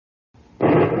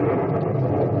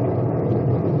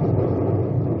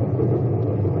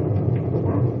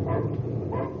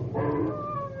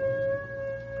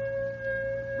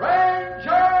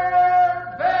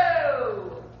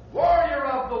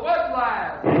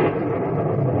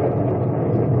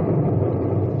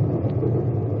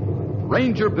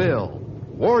Ranger Bill,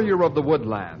 warrior of the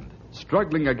woodland,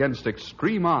 struggling against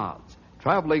extreme odds,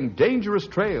 traveling dangerous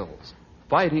trails,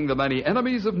 fighting the many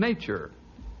enemies of nature.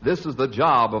 This is the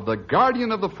job of the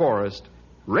guardian of the forest,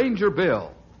 Ranger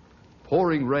Bill.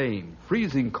 Pouring rain,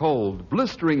 freezing cold,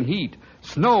 blistering heat,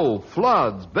 snow,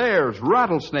 floods, bears,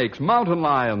 rattlesnakes, mountain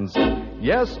lions.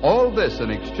 Yes, all this in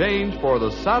exchange for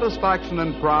the satisfaction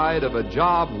and pride of a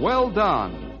job well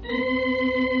done.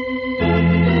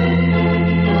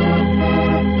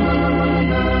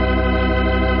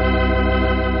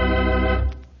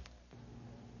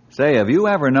 Say, have you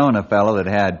ever known a fellow that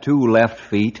had 2 left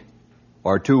feet,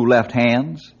 or 2 left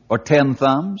hands, or 10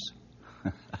 thumbs?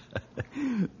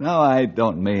 No, I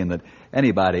don't mean that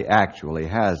anybody actually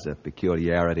has a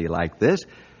peculiarity like this,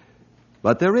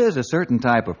 but there is a certain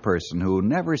type of person who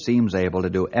never seems able to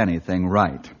do anything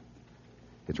right.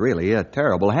 It's really a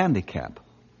terrible handicap,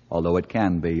 although it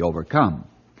can be overcome.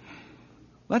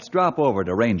 Let's drop over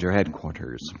to Ranger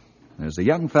headquarters. There's a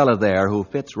young fellow there who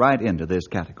fits right into this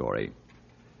category.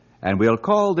 And we'll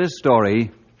call this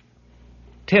story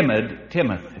Timid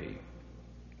Timothy.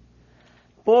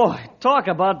 Boy, talk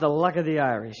about the luck of the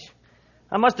Irish.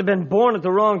 I must have been born at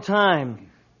the wrong time.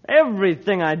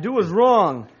 Everything I do is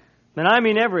wrong. And I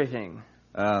mean everything.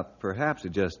 Perhaps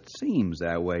it just seems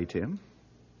that way, Tim.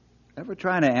 Ever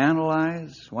trying to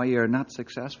analyze why you're not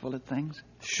successful at things?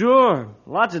 Sure,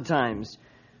 lots of times.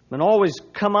 But always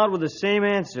come out with the same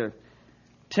answer.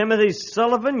 Timothy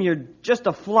Sullivan, you're just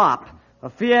a flop,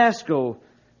 a fiasco,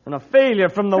 and a failure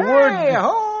from the word... Hey,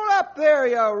 hold up there,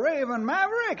 you raving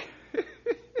maverick.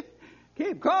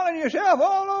 Keep calling yourself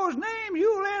all those names,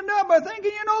 you'll end up by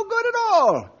thinking you're no good at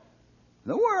all.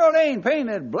 The world ain't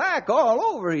painted black all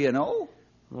over, you know.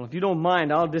 Well, if you don't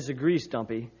mind, I'll disagree,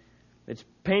 Stumpy. It's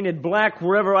painted black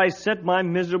wherever I set my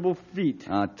miserable feet.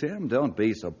 Now, Tim, don't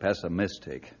be so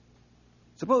pessimistic.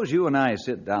 Suppose you and I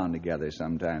sit down together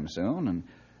sometime soon and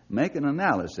make an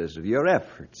analysis of your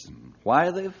efforts and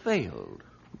why they've failed.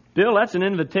 Bill, that's an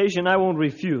invitation I won't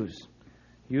refuse.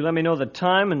 You let me know the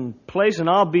time and place, and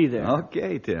I'll be there.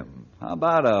 Okay, Tim. How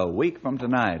about a week from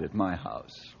tonight at my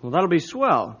house? Well, that'll be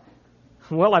swell.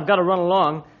 Well, I've got to run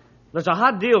along. There's a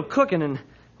hot deal cooking, and,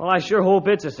 well, I sure hope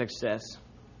it's a success.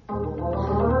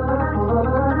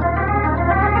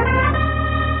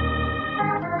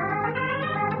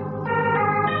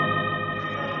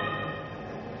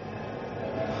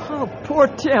 Oh, poor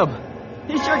Tim.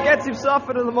 He sure gets himself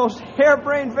into the most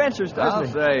harebrained ventures,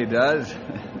 doesn't he? I'll say he does.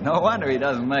 No wonder he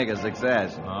doesn't make a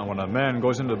success. When a man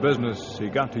goes into business, he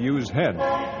got to use head.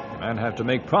 Man have to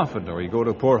make profit, or he go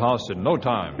to poorhouse in no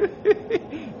time.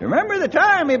 Remember the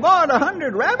time he bought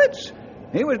 100 rabbits?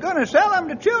 He was going to sell them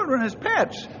to children as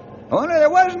pets. Only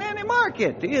there wasn't any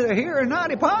market, either here in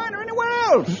Knotty Pine or anywhere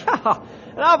else.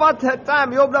 And how about that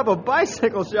time he opened up a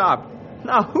bicycle shop?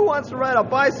 Now, who wants to ride a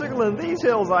bicycle in these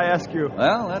hills, I ask you?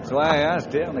 Well, that's why I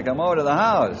asked him to come over to the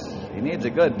house. He needs a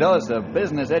good dose of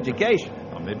business education.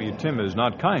 Well, maybe Tim is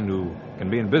not kind who can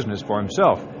be in business for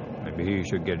himself. Maybe he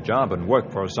should get a job and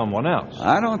work for someone else.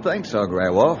 I don't think so,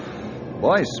 Grey Wolf.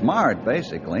 Boy's smart,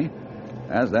 basically.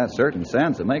 Has that certain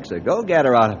sense that makes a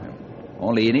go-getter out of him.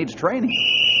 Only he needs training.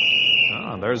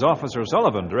 There's Officer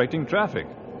Sullivan directing traffic.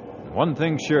 One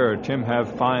thing sure, Tim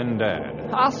have fine dad.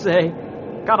 I'll say.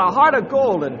 Got a heart of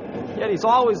gold, and yet he's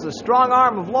always the strong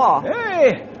arm of law.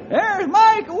 Hey, there's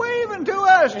Mike waving to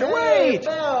us to wait.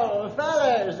 Bill,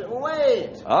 fellas,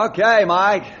 wait. Okay,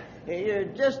 Mike. You're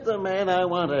just the man I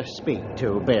want to speak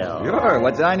to, Bill. Sure,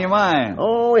 what's on your mind?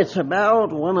 Oh, it's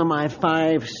about one of my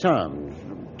 5 sons,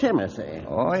 Timothy.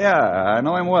 Oh, yeah, I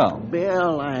know him well.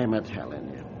 Bill, I'm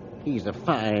a-telling you. He's a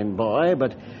fine boy,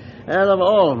 but out of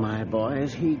all my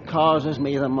boys, he causes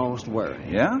me the most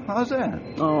worry. Yeah? How's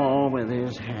that? Oh, with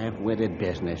his half-witted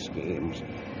business schemes.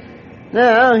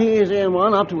 Now, he's in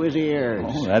one up to his ears.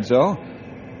 Oh, that's so?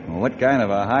 Well, what kind of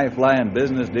a high-flying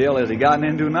business deal has he gotten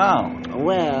into now?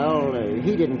 Well,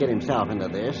 he didn't get himself into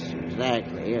this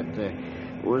exactly.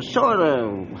 It was sort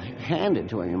of handed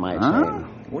to him, you might say.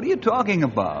 What are you talking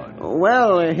about?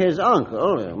 Well, his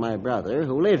uncle, my brother,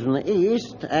 who lives in the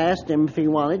East, asked him if he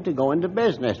wanted to go into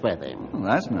business with him. Well,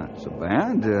 that's not so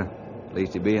bad. At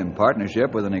least he'd be in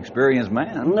partnership with an experienced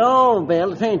man. No,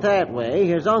 Bill, it ain't that way.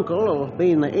 His uncle will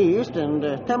be in the East, and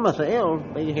Timothy will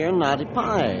be here in Knotty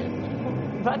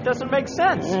Pine. That doesn't make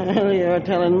sense. You're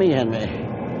telling me, Henry.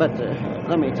 But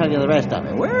let me tell you the rest of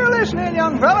it. We're listening,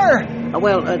 young feller.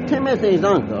 Well, Timothy's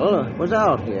uncle was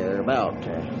out here about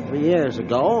 3 years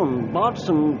ago and bought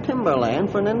some timberland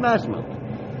for an investment.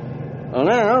 Well,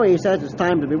 now he says it's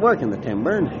time to be working the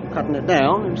timber and cutting it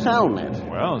down and selling it.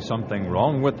 Well, something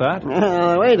wrong with that?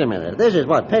 Wait a minute. This is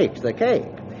what takes the cake.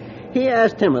 He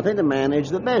asked Timothy to manage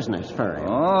the business for him.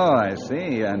 Oh, I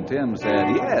see. And Tim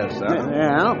said yes, huh?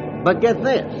 Yeah, but get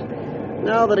this.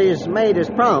 Now that he's made his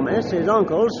promise, his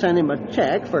uncle sent him a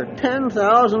check for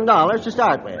 $10,000 to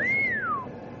start with.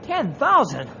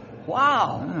 10,000?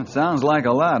 Wow. Well, it sounds like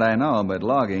a lot, I know, but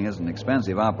logging is an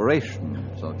expensive operation,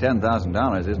 so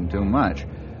 $10,000 isn't too much.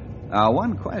 Now,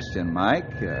 one question,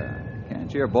 Mike.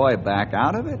 Can't your boy back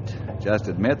out of it? Just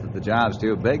admit that the job's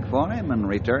too big for him and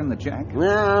return the check?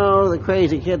 No, the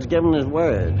crazy kid's given his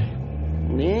word.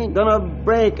 He ain't gonna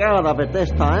break out of it this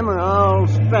time, or I'll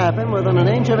strap him within an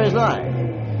inch of his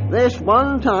life. This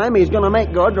one time he's gonna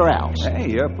make good or else. Hey,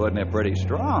 you're putting it pretty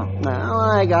strong. Now,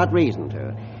 I got reason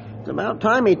to. It's about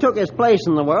time he took his place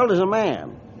in the world as a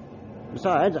man.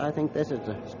 Besides, I think this is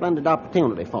a splendid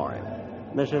opportunity for him.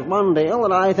 This is one deal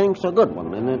that I think's a good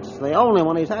one, and it's the only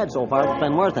one he's had so far that's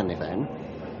been worth anything.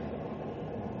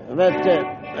 But,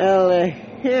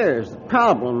 here's the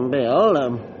problem,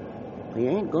 Bill. He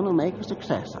ain't gonna make a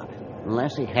success of it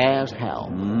unless he has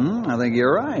help. I think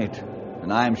you're right.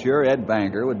 And I'm sure Ed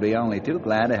Banker would be only too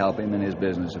glad to help him in his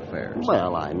business affairs.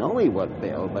 Well, I know he would,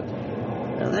 Bill, but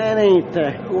that ain't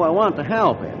who I want to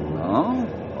help him. Oh?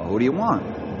 Well, who do you want?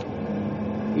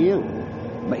 You.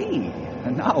 Me?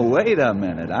 No, wait a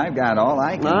minute. I've got all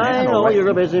I can I handle. know you're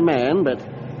a busy man, but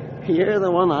you're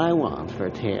the one I want for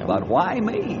Tim. But why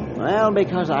me? Well,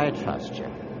 because I trust you.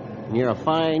 And you're a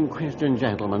fine Christian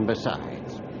gentleman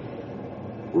besides.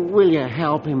 Will you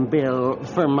help him, Bill,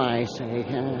 for my sake?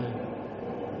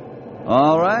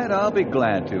 All right, I'll be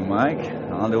glad to, Mike.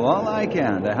 I'll do all I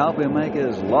can to help him make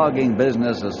his logging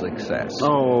business a success.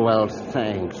 Oh, well,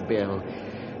 thanks, Bill.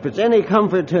 If it's any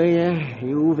comfort to you,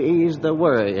 you've eased the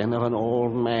worrying of an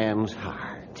old man's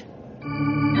heart.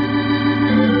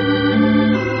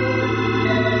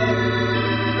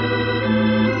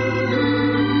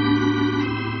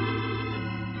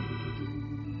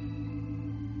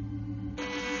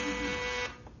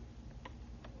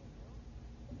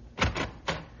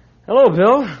 Hello,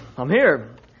 Bill. I'm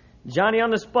here. Johnny on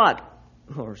the spot.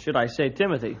 Or should I say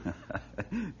Timothy?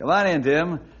 Come on in,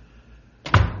 Tim.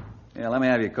 Yeah, let me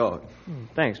have your coat.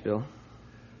 Thanks, Bill.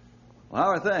 Well, how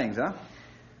are things, huh?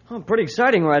 Oh, pretty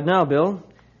exciting right now, Bill.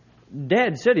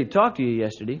 Dad said he talked to you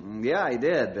yesterday. Yeah, he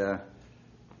did.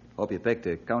 Hope you picked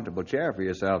a comfortable chair for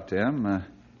yourself, Tim.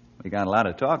 We got a lot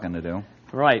of talking to do.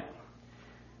 Right.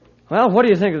 Well, what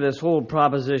do you think of this whole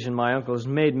proposition my uncle's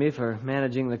made me for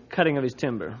managing the cutting of his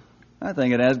timber? I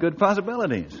think it has good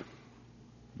possibilities.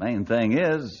 Main thing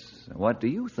is, what do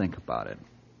you think about it?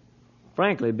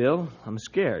 Frankly, Bill, I'm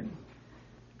scared.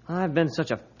 I've been such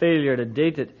a failure to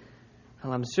date that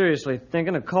I'm seriously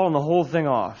thinking of calling the whole thing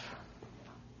off.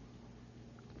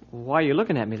 Why are you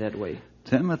looking at me that way?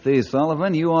 Timothy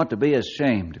Sullivan, you ought to be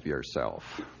ashamed of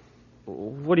yourself.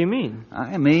 What do you mean?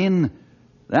 I mean,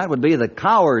 that would be the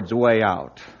coward's way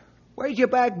out. Where's your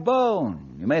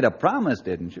backbone? You made a promise,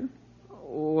 didn't you?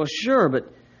 Well, sure, but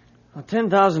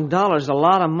 $10,000 is a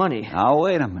lot of money. Now,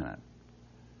 wait a minute.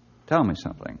 Tell me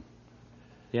something.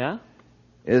 Yeah?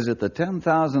 Is it the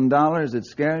 $10,000 that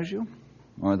scares you?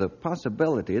 Or the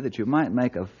possibility that you might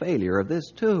make a failure of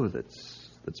this, too,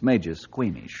 that's made you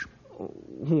squeamish?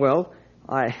 Well,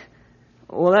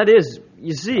 that is,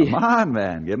 you see... Come on,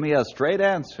 man. Give me a straight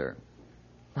answer.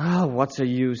 Oh, what's the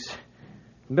use?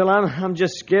 Bill, I'm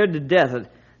just scared to death that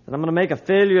I'm going to make a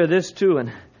failure of this, too,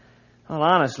 and... Well,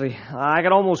 honestly, I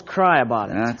could almost cry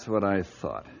about it. That's what I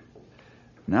thought.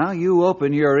 Now you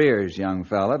open your ears, young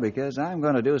fella, because I'm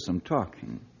going to do some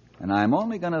talking. And I'm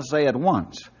only going to say it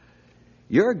once.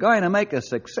 You're going to make a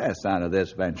success out of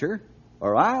this venture,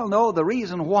 or I'll know the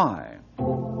reason why.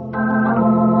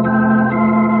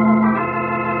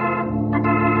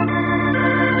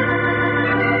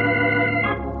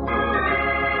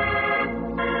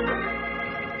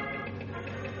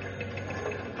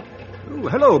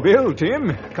 Hello, Bill,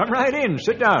 Tim. Come right in.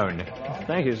 Sit down.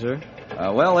 Thank you, sir.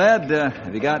 Well, Ed,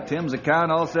 have you got Tim's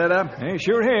account all set up? I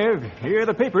sure have. Here are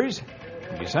the papers.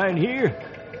 You sign here?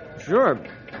 Sure.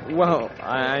 Well,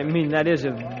 I mean, that is,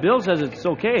 if Bill says it's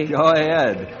okay. Go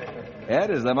ahead.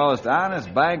 Ed is the most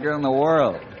honest banker in the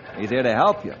world. He's here to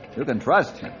help you. You can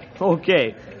trust him.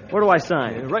 Okay. Where do I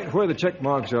sign? Right where the check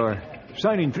marks are.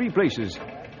 Sign in 3 places.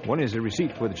 One is a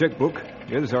receipt for the checkbook.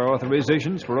 The others are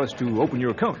authorizations for us to open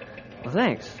your account. Well,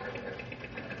 thanks.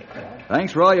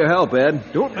 Thanks for all your help,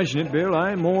 Ed. Don't mention it, Bill.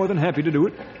 I'm more than happy to do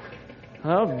it.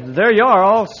 Well, there you are,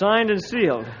 all signed and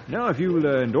sealed. Now, if you'll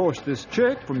endorse this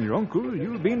check from your uncle,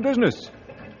 you'll be in business.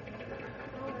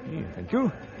 Thank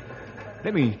you.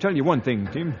 Let me tell you one thing,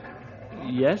 Tim.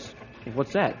 Yes?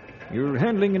 What's that? You're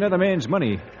handling another man's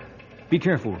money. Be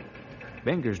careful.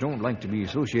 Bankers don't like to be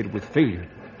associated with failure.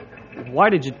 Why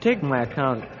did you take my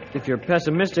account if you're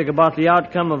pessimistic about the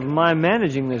outcome of my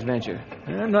managing this venture?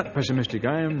 I'm not pessimistic.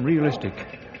 I am realistic.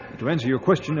 To answer your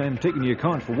question, I'm taking the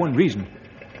account for one reason.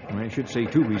 I should say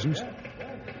two reasons.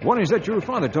 One is that your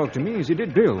father talked to me as he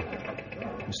did Bill.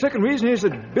 The second reason is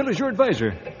that Bill is your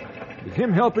advisor. With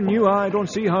him helping you, I don't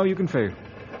see how you can fail.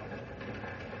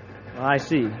 I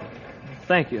see.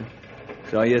 Thank you.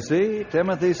 So you see,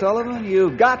 Timothy Sullivan,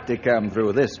 you've got to come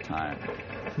through this time.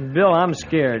 Bill, I'm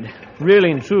scared.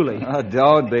 Really and truly. Oh,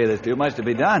 don't be. There's too much to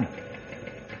be done.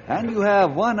 And you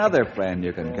have one other friend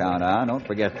you can count on. Don't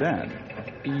forget that.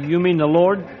 You mean the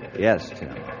Lord? Yes,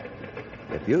 Tim.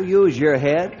 If you use your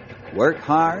head, work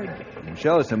hard, and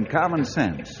show some common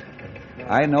sense,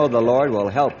 I know the Lord will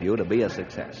help you to be a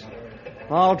success.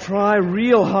 I'll try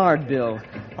real hard, Bill.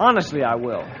 Honestly, I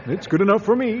will. It's good enough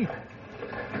for me.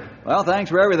 Well, thanks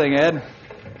for everything, Ed.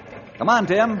 Come on,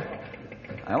 Tim.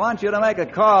 I want you to make a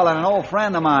call on an old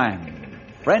friend of mine,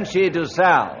 Frenchy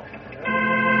DuSalle.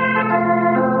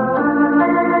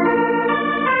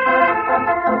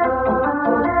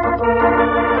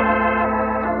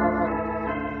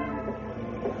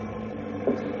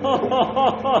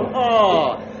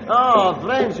 Oh,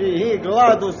 Frenchy, he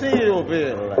glad to see you,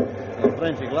 Bill.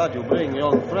 Frenchy, glad you bring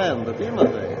young friend,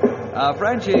 Timothy.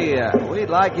 Frenchy, we'd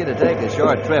like you to take a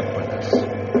short trip with us.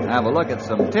 Have a look at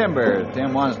some timber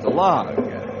Tim wants to log.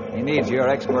 He needs your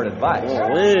expert advice.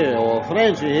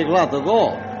 Frenchy, he glad to go.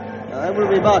 I will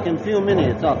be back in a few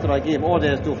minutes after I give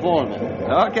orders to foreman.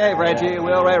 Okay, Frenchy,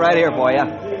 we'll wait right here for you.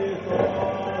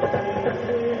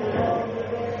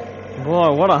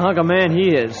 Boy, what a hunk of man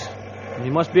he is. He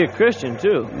must be a Christian,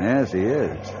 too. Yes, he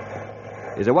is.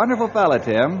 He's a wonderful fella,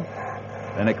 Tim.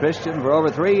 Been a Christian for over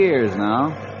 3 years now.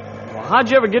 Well, how'd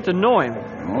you ever get to know him?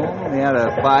 Oh, we had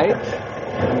a fight,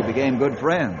 and we became good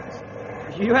friends.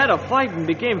 You had a fight and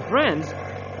became friends?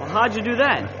 Well, how'd you do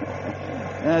that?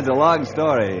 It's a long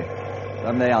story.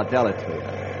 Someday I'll tell it to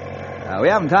you. We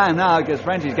haven't time now because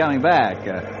Frenchy's coming back.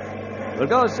 We'll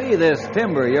go see this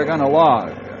timber you're going to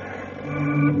log.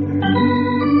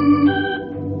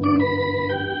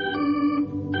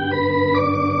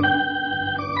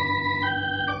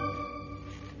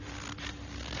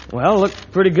 Well, look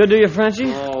pretty good to you,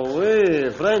 Frenchy?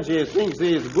 Frenchy thinks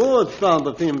he's good stand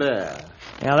of timber.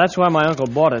 Yeah, that's why my uncle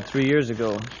bought it 3 years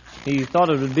ago. He thought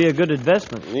it would be a good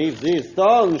investment. If this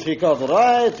stand she cut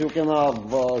right, you can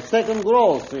have second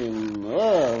growth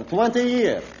in 20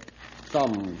 years.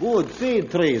 Some good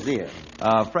seed trees here.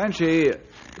 Frenchy,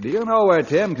 do you know where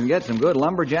Tim can get some good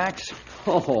lumberjacks?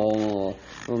 Oh,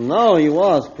 now you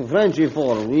ask Frenchy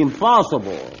for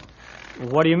impossible.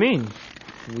 What do you mean?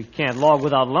 We can't log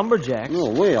without lumberjacks.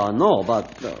 No, I know,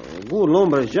 but good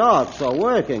lumberjacks are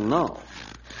working now.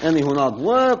 Any who not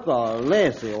work are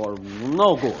lazy or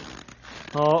no good.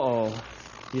 Uh-oh.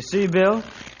 You see, Bill?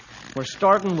 We're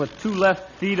starting with 2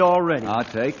 left feet already. Now,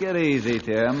 take it easy,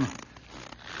 Tim.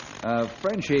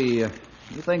 Frenchy,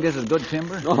 you think this is good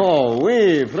timber? Oh,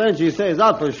 Frenchy says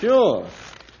that for sure.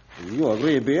 You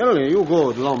agree, Bill? You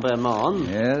good lumberman.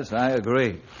 Yes, I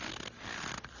agree.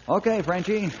 Okay,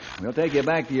 Frenchy, we'll take you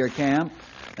back to your camp.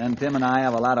 Then Tim and I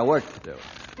have a lot of work to do.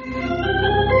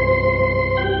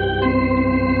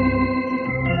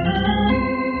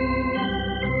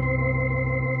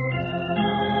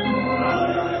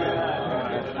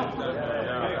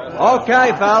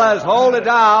 Okay, fellas, hold it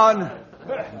down.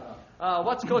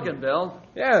 What's cooking, Bill?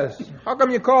 Yes. How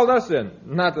come you called us in?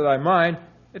 Not that I mind.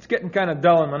 It's getting kind of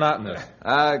dull and monotonous.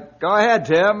 Go ahead,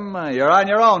 Tim. You're on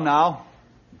your own now.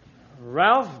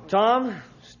 Ralph, Tom,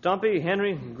 Stumpy,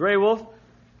 Henry, Grey Wolf.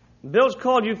 Bill's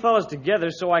called you fellas together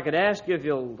so I could ask you if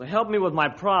you'll help me with my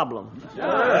problem.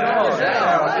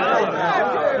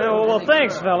 Well,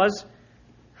 thanks, fellas.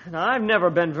 Now, I've never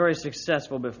been very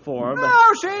successful before, but...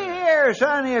 Now, see here,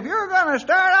 Sonny, if you're going to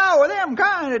start out with them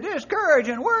kind of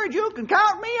discouraging words, you can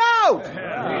count me out.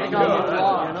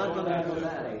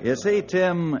 You see,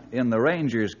 Tim, in the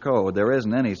Ranger's Code, there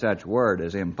isn't any such word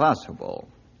as impossible.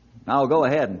 Now, go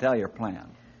ahead and tell your plan.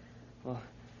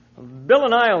 Bill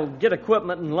and I will get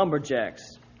equipment and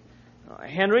lumberjacks.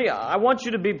 Henry, I want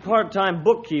you to be part-time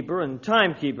bookkeeper and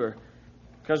timekeeper,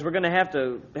 because we're going to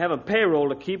have a payroll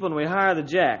to keep when we hire the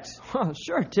jacks.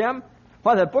 Sure, Tim.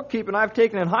 Why, that bookkeeping I've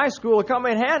taken in high school will come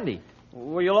in handy.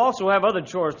 Well, you'll also have other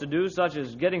chores to do, such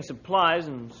as getting supplies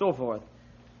and so forth.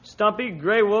 Stumpy,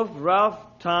 Grey Wolf, Ralph,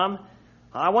 Tom,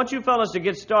 I want you fellas to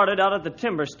get started out at the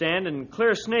timber stand and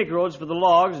clear snake roads for the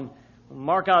logs and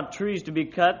mark out trees to be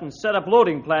cut and set up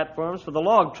loading platforms for the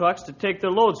log trucks to take their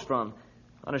loads from.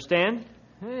 Understand?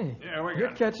 Hey,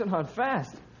 you're catching on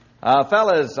fast.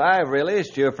 Fellas, I've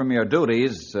released you from your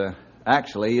duties.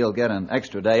 Actually, you'll get an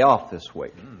extra day off this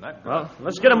week. Well,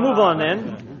 let's get a move on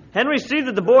then. Henry, see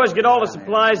that the boys get all the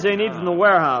supplies they need from the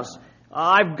warehouse.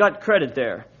 I've got credit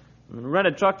there. And rent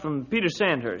a truck from Peter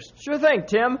Sandhurst. Sure thing,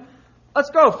 Tim. Let's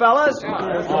go, fellas.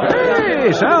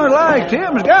 Hey, sounds like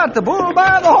Tim's got the bull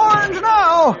by the horns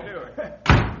now.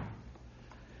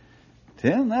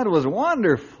 Tim, that was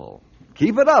wonderful.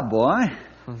 Keep it up, boy.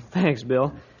 Thanks,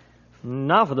 Bill.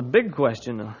 Now for the big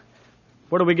question.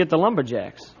 Where do we get the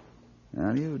lumberjacks?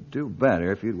 Well, you'd do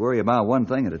better if you'd worry about one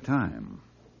thing at a time.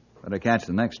 Better catch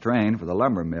the next train for the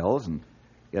lumber mills and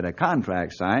get a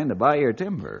contract signed to buy your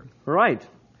timber. Right.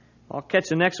 I'll catch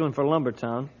the next one for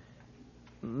Lumbertown.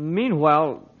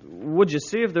 Meanwhile, would you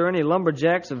see if there are any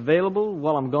lumberjacks available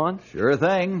while I'm gone? Sure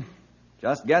thing.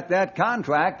 Just get that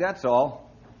contract, that's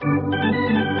all.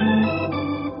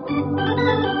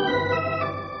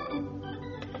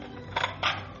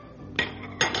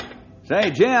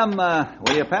 Say, Jim,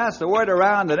 will you pass the word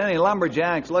around that any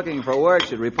lumberjacks looking for work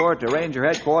should report to Ranger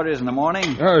headquarters in the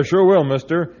morning? Sure will,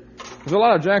 mister. There's a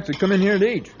lot of jacks that come in here to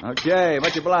eat. Okay,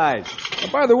 much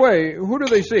obliged. By the way, who do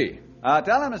they see? Tell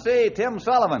them to see Tim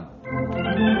Sullivan.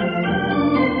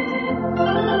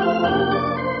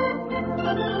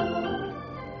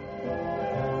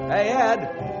 Hey, Ed.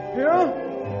 Yeah?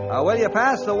 Will you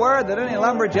pass the word that any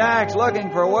lumberjacks looking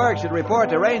for work should report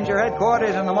to Ranger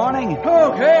headquarters in the morning?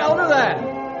 Okay, I'll do that.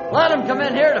 Let them come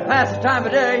in here to pass the time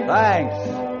of day. Thanks.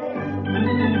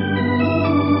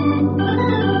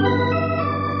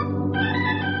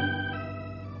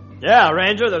 Yeah,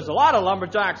 Ranger, there's a lot of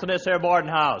lumberjacks in this here boarding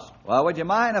house. Well, would you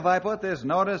mind if I put this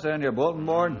notice on your bulletin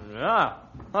board? Yeah.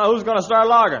 Who's going to start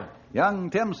logging? Young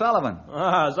Tim Sullivan.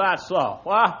 Is that so?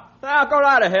 Well, go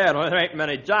right ahead. There ain't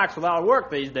many jacks without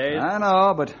work these days. I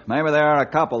know, but maybe there are a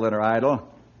couple that are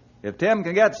idle. If Tim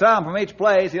can get some from each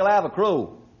place, he'll have a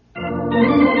crew.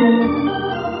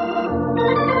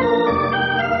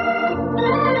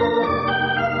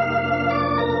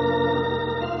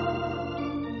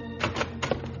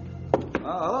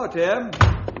 Hello, Tim.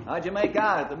 How'd you make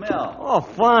out at the mill? Oh,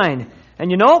 fine.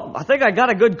 And you know, I think I got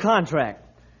a good contract.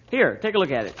 Here, take a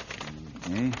look at it.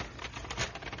 Okay.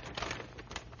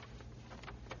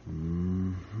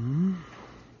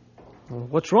 Well,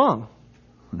 what's wrong?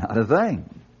 Not a thing.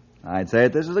 I'd say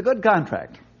this is a good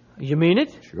contract. You mean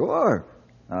it? Sure.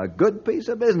 A good piece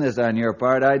of business on your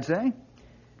part, I'd say.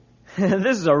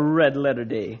 This is a red letter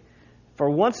day. For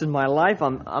once in my life,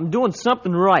 I'm doing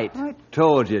something right. I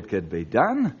told you it could be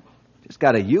done. Just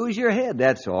got to use your head,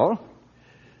 that's all.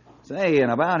 Say, in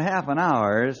about half an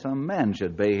hour, some men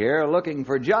should be here looking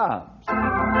for jobs.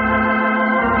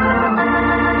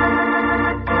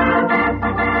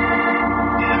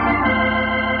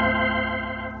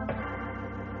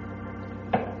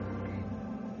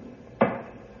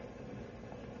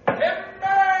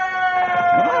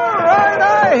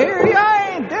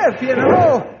 You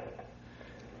know.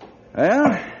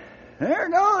 Well, there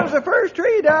goes the first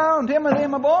tree down, Timothy,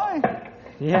 my boy.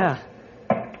 Yeah.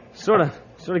 Sort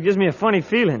of gives me a funny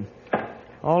feeling.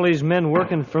 All these men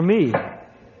working for me.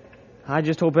 I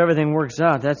just hope everything works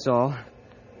out, that's all.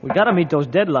 We got to meet those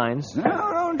deadlines.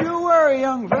 Now, don't you worry,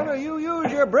 young fella. You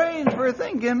use your brains for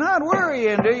thinking, not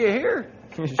worrying, do you hear?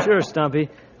 Sure, Stumpy.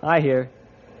 I hear.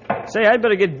 Say, I'd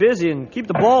better get busy and keep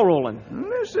the ball rolling.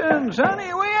 Listen,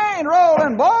 Sonny, we ain't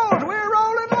rolling balls. We're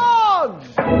rolling logs.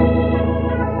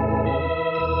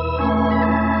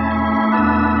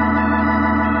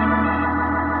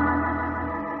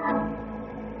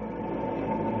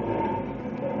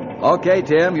 Okay,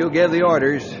 Tim, you give the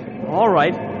orders. All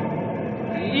right.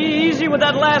 Easy with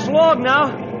that last log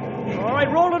now. All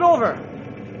right, roll it over.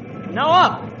 Now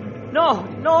up. No.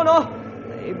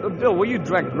 Hey, Bill, will you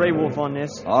direct Grey Wolf on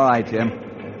this? All right, Tim.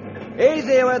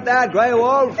 Easy with that, Grey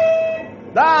Wolf.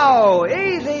 Now,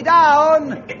 easy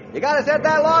down. You gotta set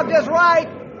that log just right.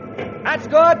 That's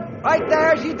good. Right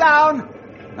there, she's down.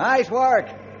 Nice work.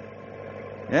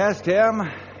 Yes, Tim,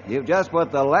 you've just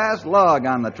put the last log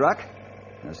on the truck.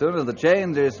 As soon as the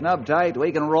chains are snub tight,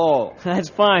 we can roll. That's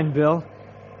fine, Bill.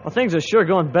 Well, things are sure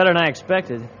going better than I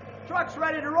expected. Truck's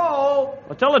ready to roll.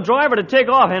 Well, tell the driver to take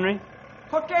off, Henry.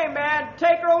 Okay, man,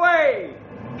 take her away.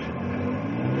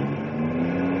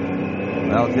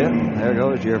 Well, Tim, there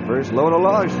goes your first load of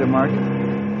logs to market.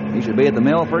 You should be at the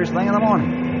mill first thing in the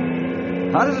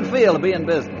morning. How does it feel to be in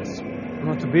business?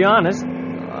 Well, to be honest,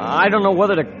 I don't know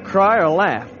whether to cry or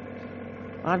laugh.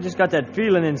 I've just got that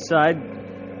feeling inside,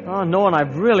 knowing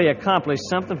I've really accomplished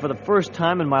something for the first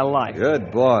time in my life.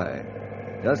 Good boy.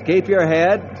 Just keep your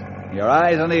head, your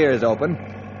eyes and ears open.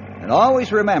 And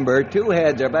always remember, 2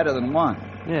 heads are better than 1.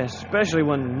 Yeah, especially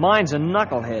when mine's a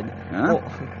knucklehead. Huh?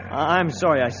 Oh, I'm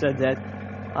sorry I said that.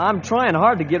 I'm trying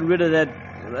hard to get rid of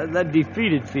that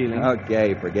defeated feeling.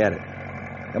 Okay, forget it.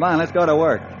 Come on, let's go to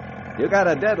work. You got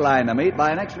a deadline to meet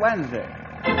by next Wednesday.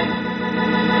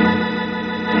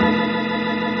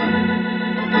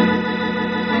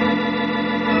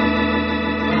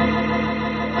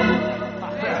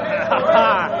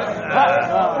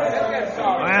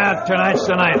 Well, tonight's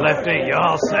the night, Lefty. You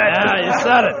all set? Yeah, you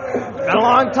said it. Got a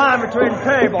long time between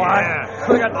pay, boy. Yeah.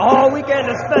 We got the whole weekend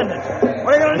to spend it.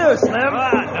 What are you going to do, Slim?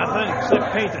 Nothing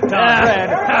except paint the town red.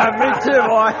 Me too,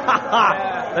 boy.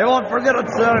 They won't forget it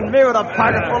soon. Me with a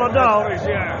pocket full of dough.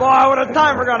 Boy, what a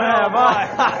time we're going to have, huh?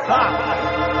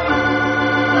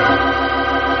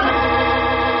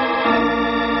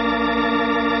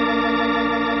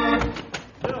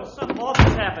 Bill, something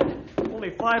awful's happened.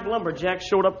 Only 5 lumberjacks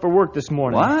showed up for work this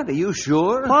morning. What? Are you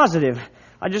sure? Positive.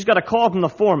 I just got a call from the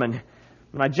foreman.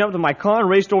 And I jumped in my car and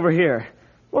raced over here.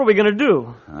 What are we going to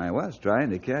do? I was trying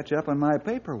to catch up on my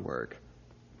paperwork.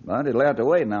 But it'll have to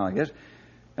wait now, I guess.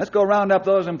 Let's go round up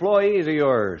those employees of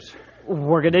yours.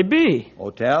 Where could they be?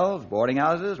 Hotels, boarding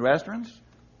houses, restaurants.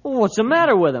 What's the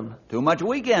matter with them? Too much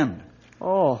weekend.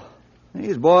 Oh.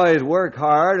 These boys work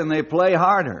hard and they play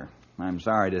harder, I'm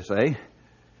sorry to say.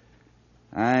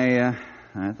 I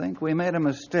think we made a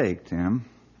mistake, Tim.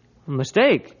 A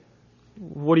mistake?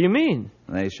 What do you mean?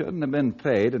 They shouldn't have been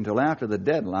paid until after the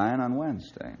deadline on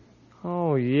Wednesday.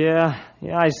 Oh, yeah.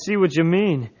 Yeah, I see what you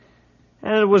mean.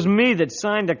 And it was me that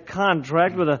signed a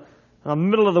contract with a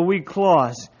middle-of-the-week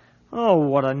clause. Oh,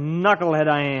 what a knucklehead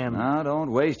I am. Now,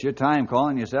 don't waste your time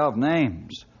calling yourself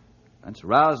names. Let's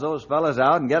rouse those fellas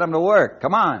out and get them to work.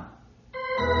 Come on.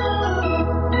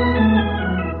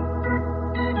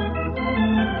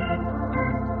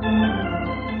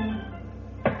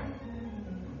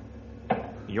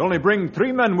 You only bring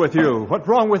 3 men with you. What's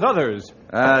wrong with others?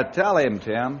 Tell him,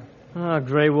 Tim. Oh,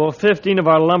 Grey Wolf, 15 of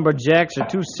our lumberjacks are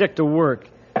too sick to work.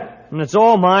 And it's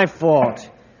all my fault.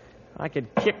 I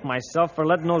could kick myself for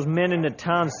letting those men into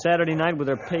town Saturday night with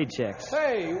their paychecks.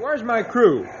 Hey, where's my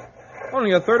crew?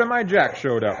 Only a third of my jacks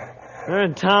showed up. They're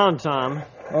in town, Tom.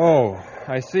 Oh,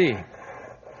 I see.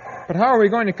 But how are we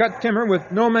going to cut timber with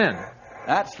no men?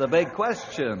 That's the big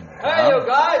question. Hey, you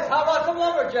guys, how about some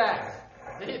lumberjacks?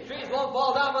 These trees won't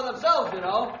fall down by themselves, you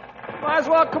know. Might as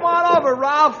well come on over,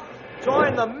 Ralph.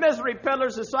 Join the Misery Peddler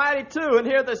Society, too, and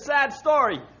hear the sad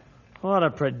story. What a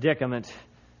predicament.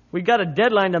 We got a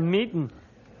deadline to meet, and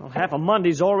half of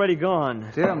Monday's already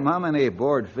gone. Tim, how many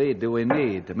board feet do we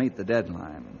need to meet the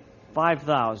deadline?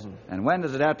 5,000. And when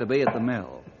does it have to be at the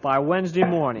mill? By Wednesday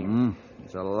morning.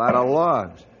 It's a lot of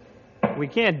logs. We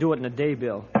can't do it in a day,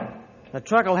 Bill. The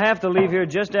truck will have to leave here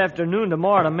just after noon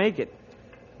tomorrow to make it.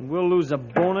 We'll lose a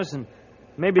bonus and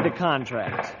maybe the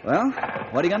contract. Well,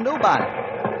 what are you going to do about it?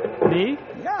 Me?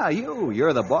 Yeah, you.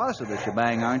 You're the boss of the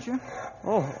shebang, aren't you?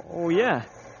 Oh, yeah.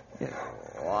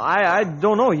 Well, I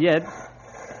don't know yet.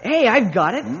 Hey, I've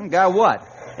got it. Got what?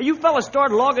 Hey, you fellas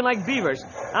start logging like beavers.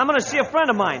 I'm going to see a friend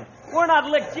of mine. We're not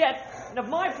licked yet, and if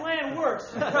my plan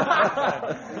works...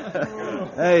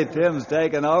 Hey, Tim's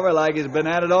taking over like he's been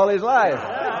at it all his life.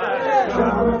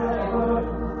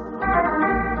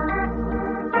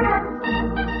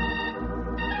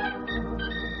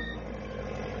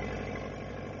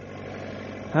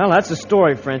 Well, that's the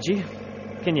story, Frenchie.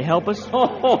 Can you help us?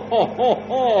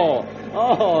 Oh,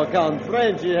 can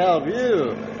Frenchy help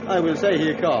you? I will say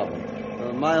he come.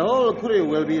 My whole crew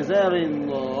will be there in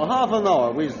half an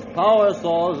hour with power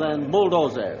saws and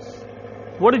bulldozers.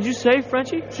 What did you say,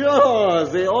 Frenchie? Sure,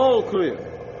 the whole crew.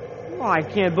 Oh, I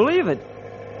can't believe it.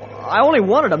 I only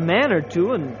wanted a man or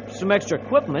two and some extra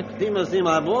equipment. Timothy,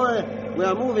 my boy, we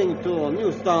are moving to a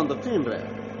new stand of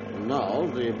timber. Now,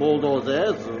 the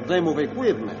bulldozers, they move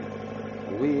equipment.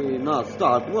 We not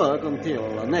start work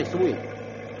until next week.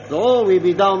 So we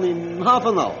be down in half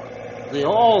an hour. The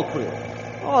whole crew.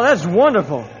 Oh, that's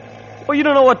wonderful. Well, you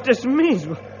don't know what this means.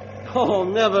 Oh,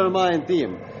 never mind,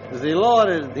 Tim. The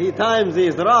Lord, he times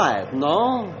this right,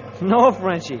 no? No,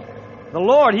 Frenchie. The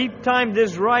Lord, he timed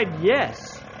this right,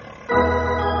 yes.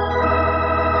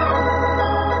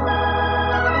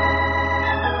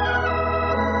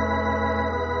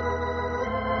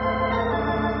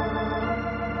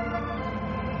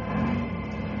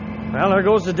 Well, there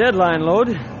goes the deadline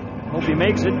load. Hope he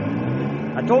makes it.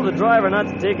 I told the driver not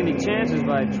to take any chances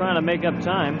by trying to make up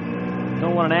time.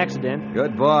 Don't want an accident.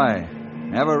 Good boy.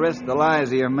 Never risk the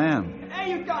lives of your men.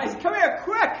 Hey, you guys, come here,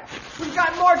 quick! We've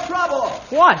got more trouble!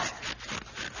 What?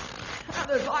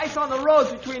 There's ice on the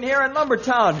roads between here and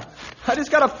Lumbertown. I just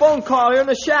got a phone call here in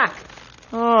the shack.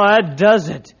 Oh, that does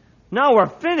it. Now we're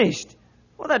finished.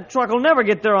 Well, that truck will never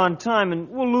get there on time, and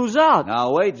we'll lose out.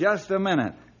 Now, wait just a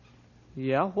minute.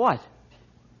 Yeah, what?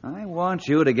 I want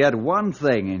you to get one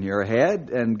thing in your head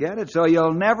and get it so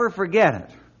you'll never forget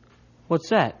it. What's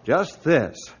that? Just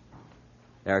this.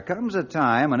 There comes a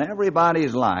time in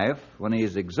everybody's life when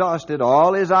he's exhausted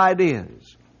all his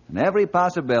ideas, and every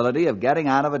possibility of getting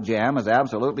out of a jam is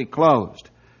absolutely closed.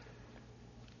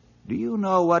 Do you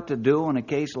know what to do in a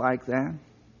case like that?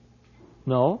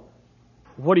 No.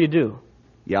 What do you do?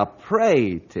 You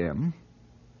pray, Tim,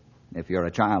 if you're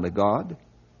a child of God,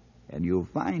 and you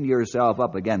find yourself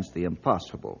up against the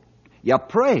impossible. You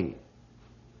pray.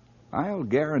 I'll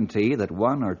guarantee that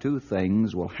one or two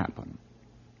things will happen.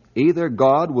 Either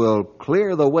God will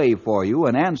clear the way for you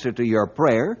in answer to your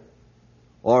prayer,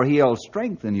 or He'll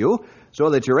strengthen you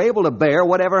so that you're able to bear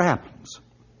whatever happens.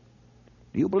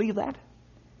 Do you believe that?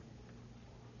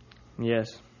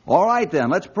 Yes. All right, then,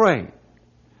 let's pray.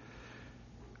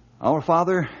 Our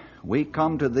Father, we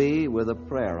come to Thee with a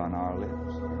prayer on our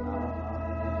lips.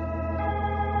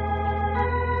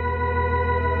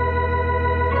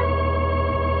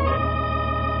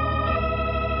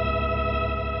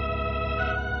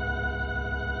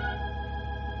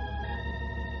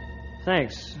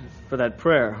 Thanks for that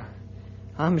prayer.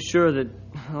 I'm sure that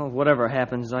whatever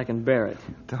happens, I can bear it.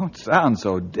 Don't sound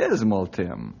so dismal,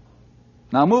 Tim.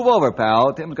 Now move over,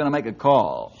 pal. Tim's going to make a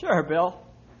call. Sure, Bill.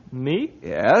 Me?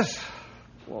 Yes?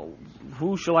 Well,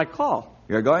 who shall I call?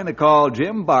 You're going to call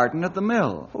Jim Barton at the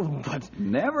mill. Oh, but...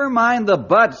 Never mind the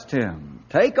buts, Tim.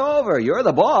 Take over. You're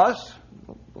the boss.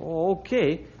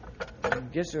 Okay. I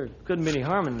guess there couldn't be any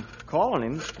harm in calling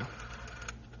him.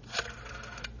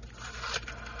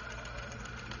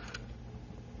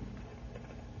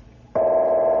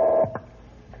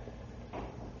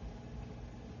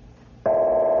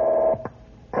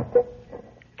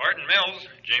 Barton Mills,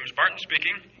 James Barton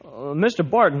speaking. Mr.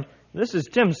 Barton, this is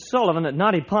Tim Sullivan at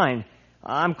Knotty Pine.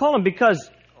 I'm calling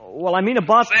because, well, I mean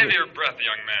about... Save your breath,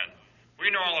 young man. We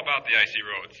know all about the icy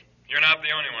roads. You're not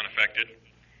the only one affected.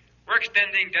 We're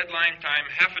extending deadline time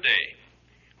half a day.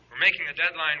 We're making the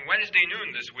deadline Wednesday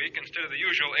noon this week instead of the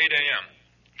usual 8 a.m.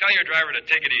 Tell your driver to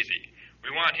take it easy. We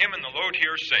want him and the load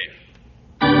here safe.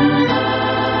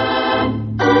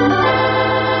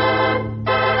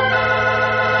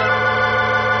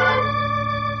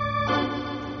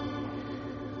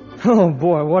 Oh,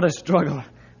 boy, what a struggle.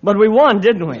 But we won,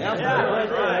 didn't we?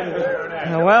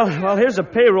 Well, here's a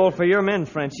payroll for your men,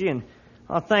 Frenchie, and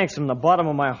thanks from the bottom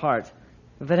of my heart.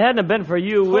 If it hadn't have been for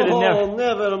you, we'd have never... Oh,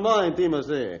 never mind,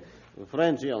 Timothy.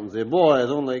 Frenchie and the boys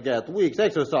only get weeks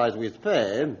exercise with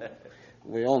pay.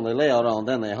 We only lay around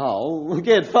anyhow. We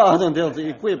get fast until the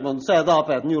equipment's set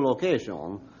up at new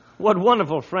location. What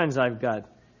wonderful friends I've got.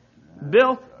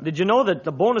 Bill, did you know that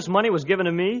the bonus money was given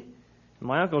to me?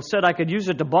 My uncle said I could use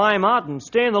it to buy him out and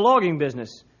stay in the logging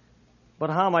business. But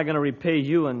how am I going to repay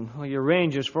you and your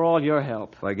rangers for all your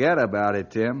help? Forget about it,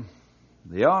 Tim.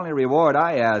 The only reward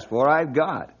I asked for, I've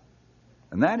got.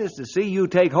 And that is to see you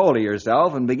take hold of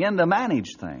yourself and begin to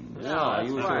manage things. Yeah,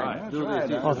 you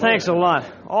should. Well, thanks a lot,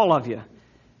 all of you.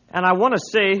 And I want to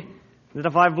say that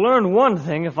if I've learned one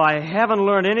thing, if I haven't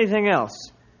learned anything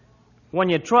else, when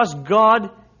you trust God,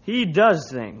 He does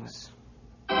things.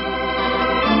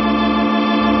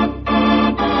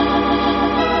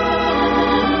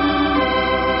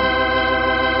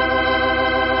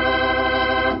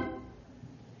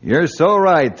 You're so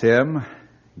right, Tim.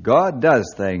 God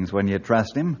does things when you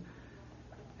trust Him.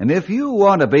 And if you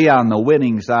want to be on the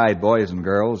winning side, boys and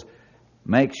girls,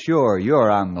 make sure you're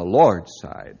on the Lord's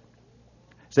side.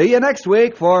 See you next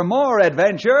week for more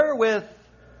adventure with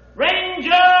Ranger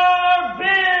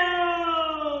Bill!